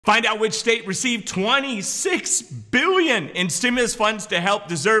Find out which state received $26 billion in stimulus funds to help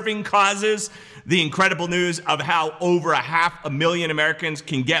deserving causes. The incredible news of how over 500,000 Americans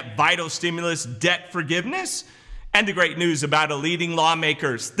can get vital stimulus debt forgiveness. And the great news about a leading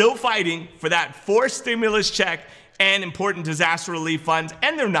lawmaker still fighting for that fourth stimulus check and important disaster relief funds.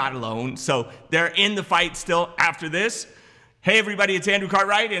 And they're not alone, so they're in the fight still after this. Hey everybody, it's Andrew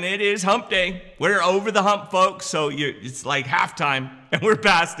Cartwright, and it is hump day. We're over the hump, folks, so it's like halftime, and we're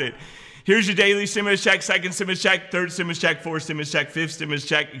past it. Here's your daily stimulus check, second stimulus check, third stimulus check, fourth stimulus check, fifth stimulus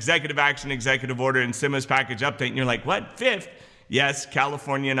check, executive action, executive order, and stimulus package update. And you're like, what, fifth? Yes,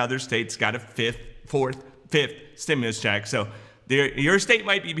 California and other states got a fourth, fifth stimulus check. So your state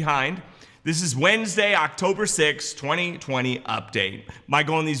might be behind. This is Wednesday, October 6, 2020 update. My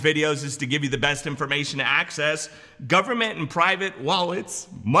goal in these videos is to give you the best information to access government and private wallets,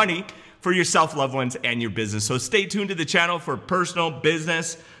 money for yourself, loved ones, and your business. So stay tuned to the channel for personal,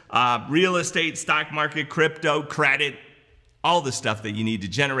 business, real estate, stock market, crypto, credit, all the stuff that you need to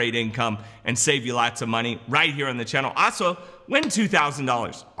generate income and save you lots of money right here on the channel. Also, win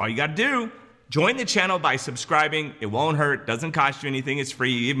 $2,000. All you got to do, join the channel by subscribing. It won't hurt, doesn't cost you anything, it's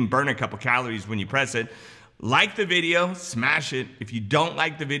free. You even burn a couple calories when you press it. Like the video, smash it. If you don't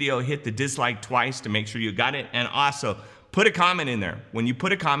like the video, hit the dislike twice to make sure you got it. And also, put a comment in there. When you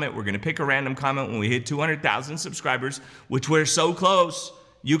put a comment, we're gonna pick a random comment when we hit 200,000 subscribers, which we're so close.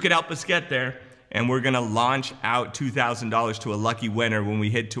 You could help us get there. And we're gonna launch out $2,000 to a lucky winner when we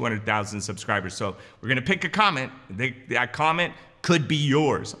hit 200,000 subscribers. So we're gonna pick a comment. That comment could be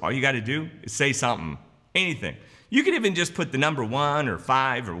yours. All you got to do is say something, anything. You could even just put the number 1 or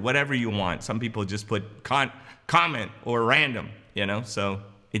 5 or whatever you want. Some people just put comment or random, so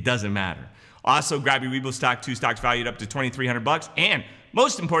it doesn't matter. Also, grab your Webull stock, 2 stocks valued up to $2,300. And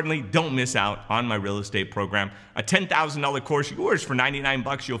most importantly, don't miss out on my real estate program, a $10,000 course, yours for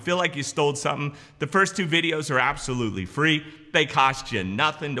 $99. You'll feel like you stole something. The first 2 videos are absolutely free. They cost you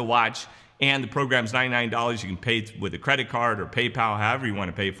nothing to watch. And the program's $99. You can pay with a credit card or PayPal, however you want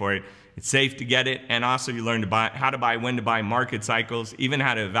to pay for it. It's safe to get it. And also you learn how to buy, when to buy, market cycles, even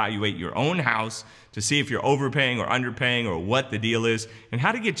how to evaluate your own house to see if you're overpaying or underpaying or what the deal is, and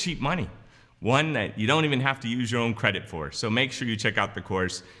how to get cheap money. One that you don't even have to use your own credit for. So make sure you check out the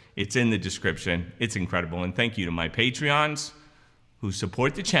course. It's in the description. It's incredible. And thank you to my Patreons who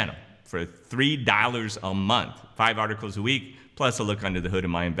support the channel for $3 a month, 5 articles a week, plus a look under the hood of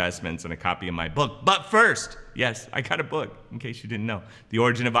my investments and a copy of my book. But first, yes, I got a book, in case you didn't know. The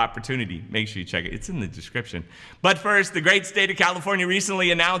Origin of Opportunity. Make sure you check it. It's in the description. But first, the great state of California recently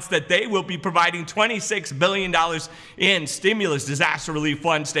announced that they will be providing $26 billion in stimulus disaster relief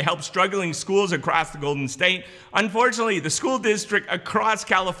funds to help struggling schools across the Golden State. Unfortunately, the school district across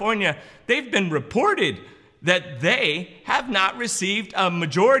California, they've been reported that they have not received a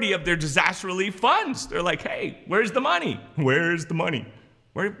majority of their disaster relief funds. They're like, hey, where's the money? Where's the money?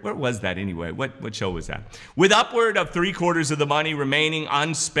 Where was that anyway? What show was that? With upward of 3/4 of the money remaining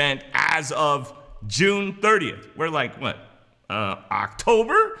unspent as of June 30th. We're like, what,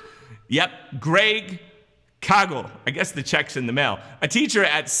 October? Yep, Greg Kogel, I guess the check's in the mail. A teacher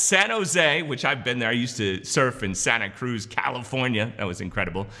at San Jose, which I've been there. I used to surf in Santa Cruz, California. That was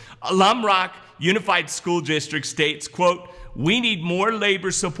incredible. Alum Rock Unified School District states, quote, "We need more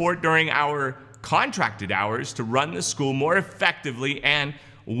labor support during our contracted hours to run the school more effectively, and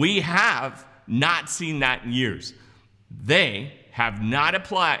we have not seen that in years. They have not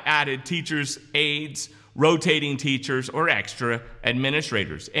added teachers, aides, rotating teachers, or extra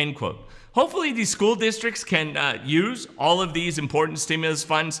administrators," end quote. Hopefully these school districts can use all of these important stimulus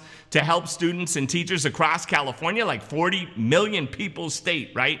funds to help students and teachers across California, like 40 million people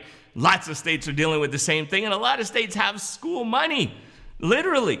state, right? Lots of states are dealing with the same thing, and a lot of states have school money.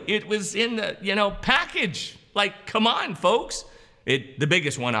 Literally, it was in the, package. Like, come on, folks. The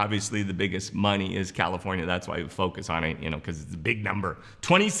biggest one, obviously, the biggest money is California. That's why we focus on it, because it's a big number.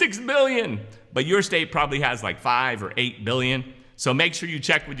 26 billion. But your state probably has like 5 or 8 billion. So make sure you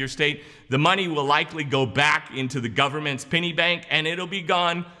check with your state. The money will likely go back into the government's piggy bank, and it'll be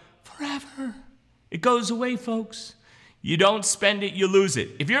gone forever. It goes away, folks. You don't spend it, you lose it.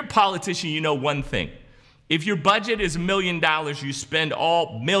 If you're a politician, you know one thing. If your budget is $1 million, you spend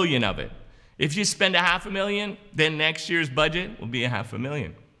all million of it. If you spend $500,000, then next year's budget will be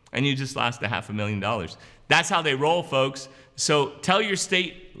 $500,000. And you just lost $500,000. That's how they roll, folks. So tell your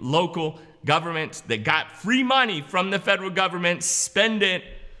state, local governments that got free money from the federal government, spend it,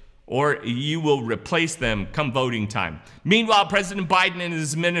 or you will replace them come voting time. Meanwhile, President Biden and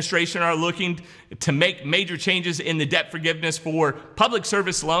his administration are looking to make major changes in the debt forgiveness for public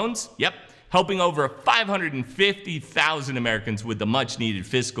service loans. Yep. helping over 550,000 Americans with the much-needed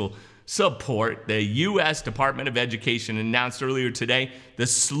fiscal support. The U.S. Department of Education announced earlier today the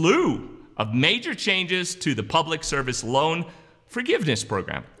slew of major changes to the public service loan forgiveness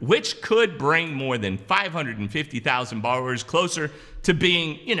program, which could bring more than 550,000 borrowers closer to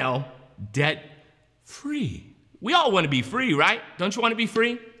being, debt-free. We all want to be free, right? Don't you want to be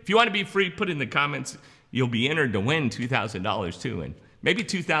free? If you want to be free, put in the comments. You'll be entered to win $2,000 too, and maybe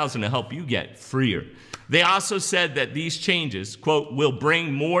 $2,000 to help you get freer. They also said that these changes, quote, will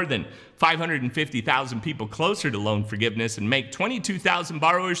bring more than 550,000 people closer to loan forgiveness and make 22,000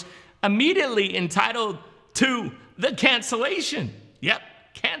 borrowers immediately entitled to the cancellation. Yep,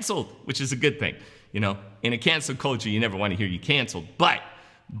 canceled, which is a good thing. In a cancel culture, you never want to hear you canceled, but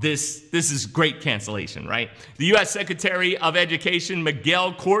this is great cancellation, right? The U.S. Secretary of Education,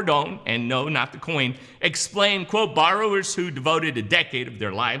 Miguel Cordon, and no, not the coin, explained, quote, borrowers who devoted a decade of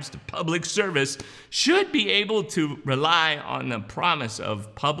their lives to public service should be able to rely on the promise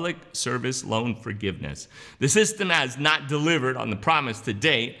of public service loan forgiveness. The system has not delivered on the promise to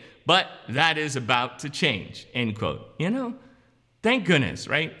date, but that is about to change, end quote. Thank goodness,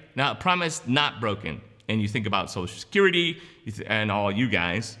 right? Now, a promise not broken. And you think about Social Security and all you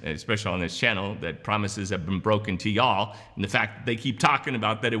guys, especially on this channel, that promises have been broken to y'all, and the fact that they keep talking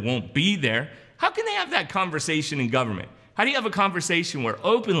about that it won't be there. How can they have that conversation in government? How do you have a conversation where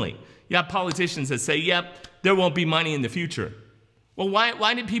openly you have politicians that say, yep, there won't be money in the future? Well,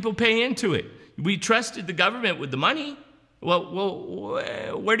 why did people pay into it? We trusted the government with the money. Well,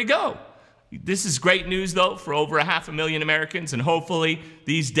 where'd it go? This is great news, though, for over 500,000 Americans, and hopefully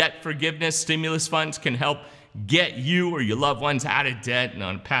these debt forgiveness stimulus funds can help get you or your loved ones out of debt and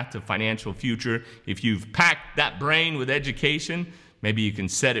on a path to financial future. If you've packed that brain with education, maybe you can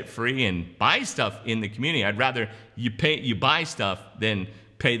set it free and buy stuff in the community. I'd rather you buy stuff than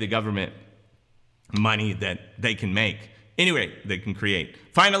pay the government money that they can make. Anyway, they can create.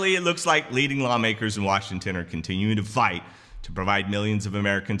 Finally, it looks like leading lawmakers in Washington are continuing to fight to provide millions of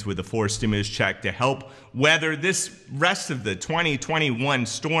Americans with a forced stimulus check to help weather this rest of the 2021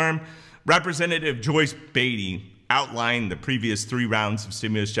 storm. Representative Joyce Beatty outlined the previous 3 rounds of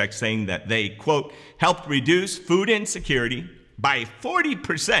stimulus checks, saying that they, quote, helped reduce food insecurity by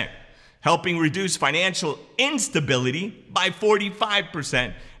 40%, helping reduce financial instability by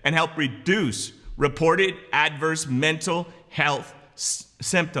 45%, and help reduce reported adverse mental health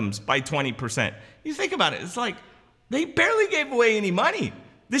symptoms by 20%. You think about it, it's like they barely gave away any money.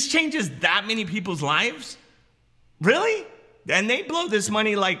 This changes that many people's lives? Really? And they blow this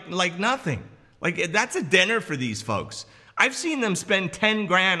money like nothing. Like, that's a dinner for these folks. I've seen them spend 10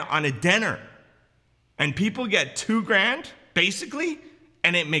 grand on a dinner, and people get 2 grand, basically,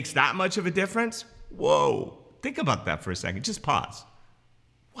 and it makes that much of a difference? Whoa. Think about that for a second. Just pause.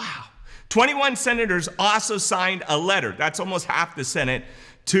 Wow. 21 senators also signed a letter. That's almost half the Senate,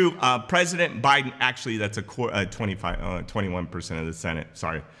 to President Biden. Actually, that's 21% of the Senate.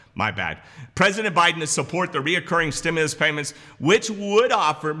 Sorry, my bad. President Biden to support the reoccurring stimulus payments, which would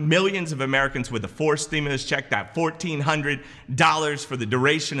offer millions of Americans with a forced stimulus check, that $1,400 for the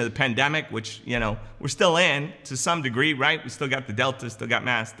duration of the pandemic, which, we're still in to some degree, right? We still got the Delta, still got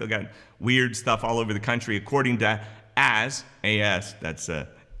masks, still got weird stuff all over the country, according to AS, that's a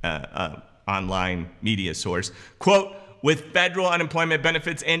online media source. Quote, with federal unemployment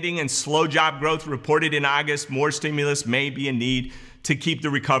benefits ending and slow job growth reported in August, more stimulus may be in need to keep the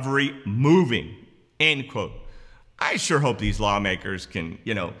recovery moving, end quote. I sure hope these lawmakers can,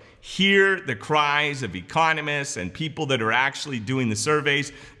 hear the cries of economists and people that are actually doing the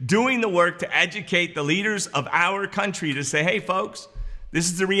surveys, doing the work to educate the leaders of our country to say, hey, folks, this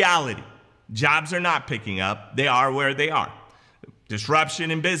is the reality. Jobs are not picking up. They are where they are.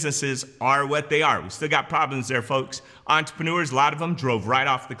 Disruption in businesses are what they are. We still got problems there, folks. Entrepreneurs, a lot of them drove right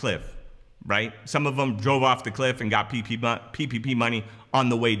off the cliff, right? Some of them drove off the cliff and got PPP money on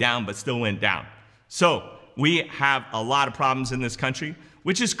the way down, but still went down. So we have a lot of problems in this country,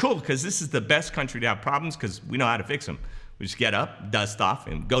 which is cool because this is the best country to have problems because we know how to fix them. We just get up, dust off,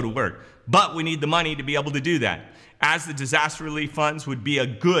 and go to work. But we need the money to be able to do that, as the disaster relief funds would be a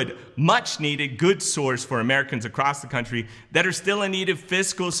good, much needed, good source for Americans across the country that are still in need of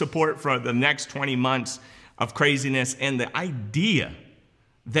fiscal support for the next 20 months of craziness. And the idea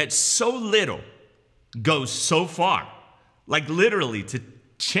that so little goes so far, like literally to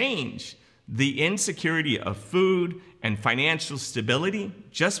change the insecurity of food and financial stability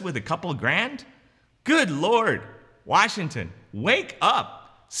just with a couple grand? Good Lord, Washington, wake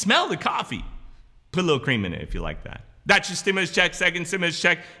up, smell the coffee. Put a little cream in it if you like that. That's your stimulus check, second stimulus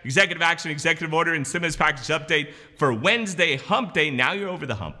check, executive action, executive order, and stimulus package update for Wednesday, hump day. Now you're over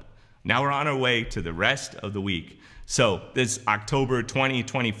the hump. Now we're on our way to the rest of the week. So this October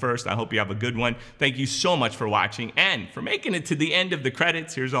 21st, I hope you have a good one. Thank you so much for watching and for making it to the end of the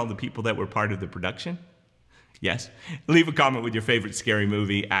credits. Here's all the people that were part of the production. Yes. Leave a comment with your favorite scary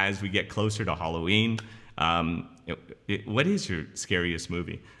movie as we get closer to Halloween. What is your scariest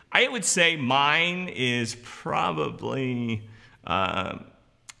movie? I would say mine is probably, what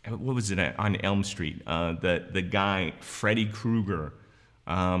was it on Elm Street? The guy, Freddy Krueger.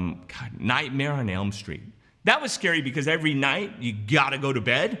 God, Nightmare on Elm Street. That was scary because every night you gotta go to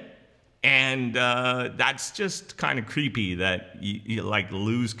bed. And that's just kind of creepy that you like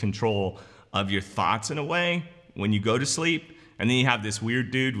lose control of your thoughts in a way when you go to sleep. And then you have this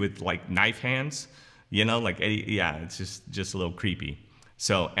weird dude with like knife hands, you know, like, yeah, it's just a little creepy.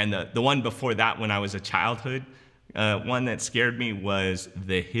 So, and the one before that when I was a childhood, one that scared me was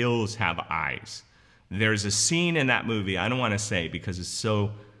The Hills Have Eyes. There's a scene in that movie, I don't want to say because it's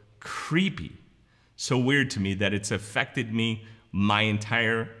so creepy, so weird to me that it's affected me my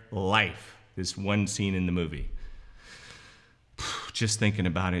entire life, this one scene in the movie. Just thinking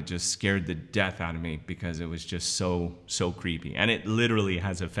about it just scared the death out of me because it was just so creepy. And it literally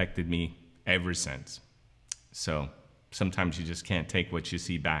has affected me ever since. So sometimes you just can't take what you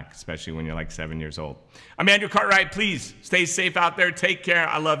see back, especially when you're like 7 years old. I'm Andrew Cartwright. Please stay safe out there. Take care.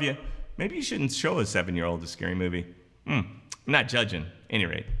 I love you. Maybe you shouldn't show a 7-year-old a scary movie. I'm not judging. At any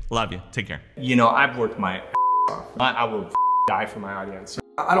rate, love you. Take care. You know, I've worked my off. I will die for my audience.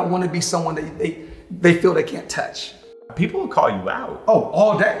 I don't want to be someone that they feel they can't touch. People will call you out. Oh,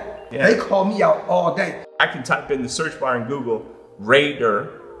 all day. Yeah. They call me out all day. I can type in the search bar in Google,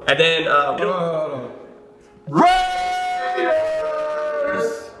 Raider, and then... Raiders!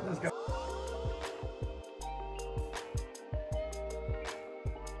 Let's go.